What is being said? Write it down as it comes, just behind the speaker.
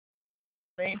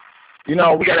mean? You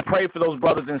know, we got to pray for those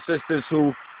brothers and sisters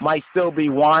who might still be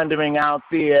wandering out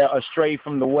there astray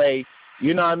from the way,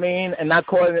 you know what I mean, and not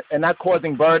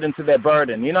causing burden to their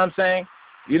burden. You know what I'm saying?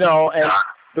 You know, and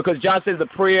because John says the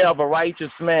prayer of a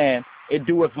righteous man, it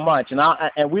doeth much,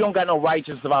 and we don't got no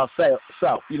righteous of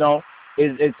ourselves. You know,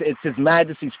 it's His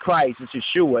Majesty's Christ, it's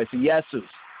Yeshua, it's Jesus.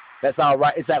 That's our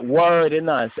right. It's that word in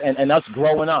us, and us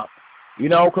growing up. You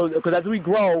know, because as we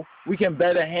grow, we can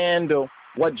better handle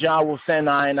what Jah will send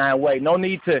our way. No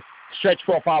need to stretch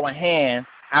forth our hand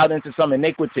out into some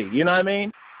iniquity. You know what I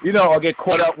mean? You know, or get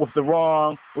caught up with the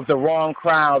wrong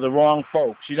crowd, the wrong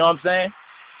folks. You know what I'm saying?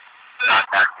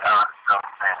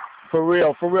 For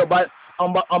real. But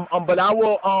I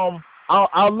will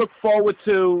I'll look forward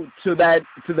to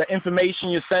the information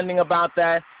you're sending about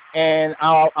that, and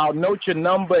I'll note your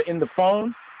number in the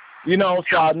phone. You know,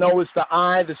 so I know it's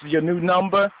this is your new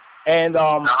number, and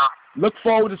look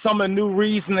forward to some of the new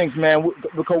reasonings, man,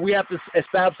 because we have to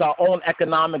establish our own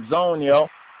economic zone, yo.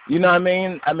 You know what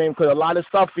I mean? Because a lot of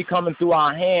stuff be coming through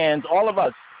our hands, all of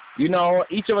us. You know,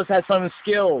 each of us has some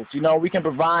skills. You know, we can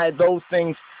provide those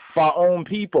things for our own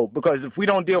people, because if we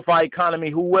don't deal with our economy,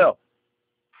 who will?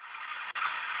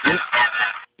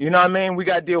 You know what I mean? We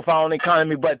got to deal with our own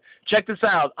economy. But check this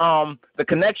out. The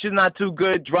connection's not too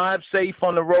good. Drive safe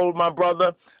on the road, my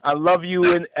brother. I love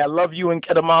you in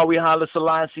Kedamawi Haile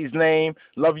Selassie's name.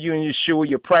 Love you in Yeshua.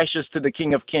 You're precious to the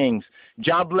King of Kings.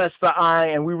 God bless the eye,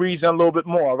 and we reason a little bit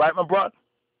more. All right, my brother?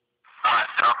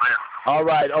 All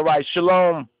right.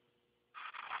 Shalom.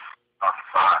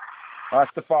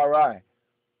 Rastafari.